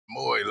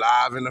boy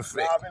live in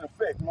effect. Live in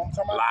effect. You know what I'm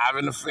talking about?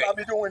 Live in effect. What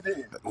I be doing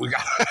then? We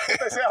got.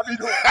 They say I be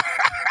doing.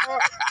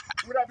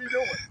 What I be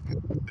doing?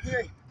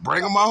 Yeah.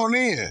 Bring him on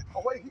in.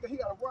 Oh wait, he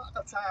got to run. I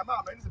got time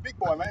out, man. He's a big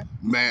boy, man.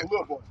 Man, a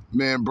little boy.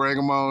 Man, bring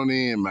him on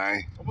in,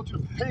 man. I want you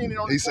to paint it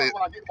on He say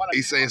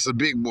it's a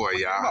big boy,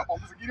 y'all.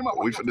 Get him up.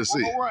 We finna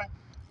see.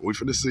 We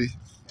finna see.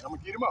 And I'm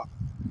gonna get him up.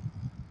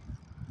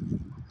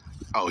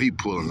 Oh, he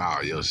pulling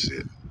all your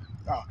shit.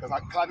 Oh, cause I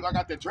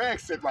got that drag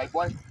set right,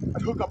 boy. I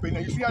hook up in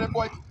there. You see how that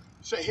boy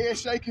head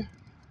shaking?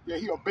 Yeah,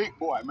 he a big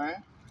boy,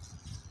 man.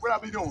 What I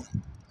be doing?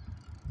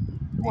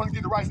 You want to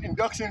get the right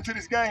induction into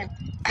this game?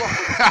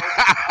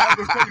 I'll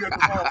just tell you that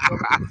tomorrow.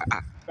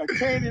 Now,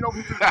 Canyon over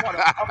here to the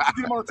corner. I'm gonna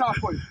get him on the top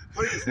for you,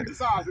 so you can see the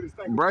size of this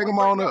thing. Bring him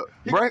on up.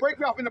 He can break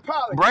me off in the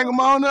piling. Bring him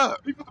on up.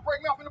 He supposed to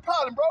break me off in the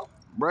piling, bro.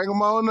 Bring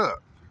him on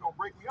up. He gonna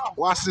break me off.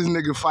 Watch this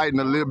nigga fighting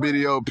a little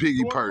bitty old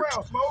piggy perch.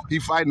 He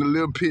fighting a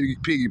little piggy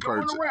perch. He's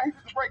supposed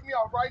to break me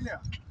off right now.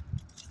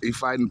 He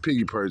fighting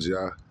piggy perch,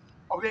 y'all.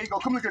 Oh, there you go.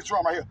 Come look at the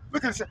drum right here.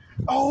 Look at this.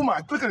 Oh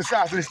my! Look at the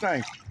size of this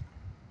thing.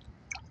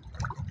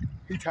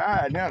 He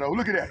tired now though.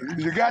 Look at that.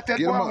 You got that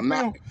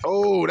one?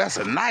 Oh, that's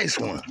a nice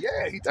one.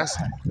 Yeah,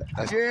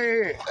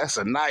 that's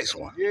a nice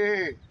one.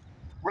 Yeah.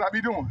 What I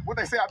be doing? What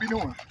they say I be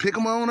doing? Pick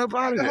him on up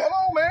out of there. Hold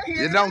on, man.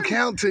 It don't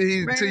count till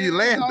you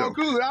land them.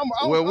 Good.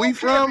 Where we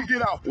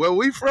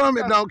from,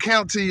 it don't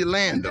count till you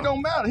land them. It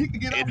don't matter. He can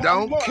get It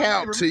don't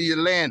count till you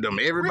land them.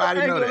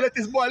 Everybody know that. Let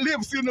this boy live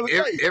and see another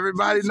day.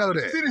 Everybody know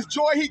that. See this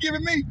joy he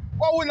giving me?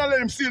 Why wouldn't I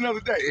let him see another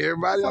day?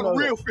 Everybody know that. That's what a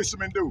real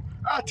fisherman do.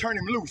 I turn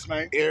him loose,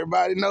 man.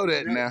 Everybody know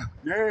that now.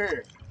 Yeah.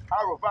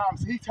 I revive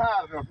him. He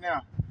tired enough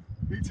now.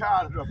 He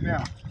tired enough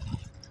now.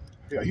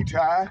 Yeah, he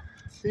tired.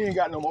 He ain't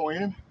got no more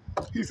in him.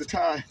 He's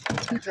tired.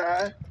 He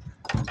tired.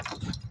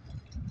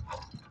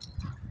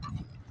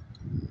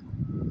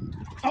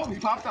 Oh, he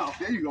popped off.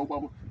 There you go,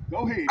 Bubba.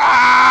 Go ahead.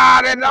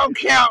 Ah, that don't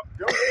count.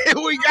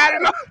 We got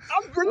it.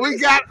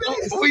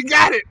 We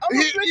got it.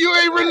 You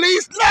ain't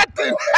released nothing.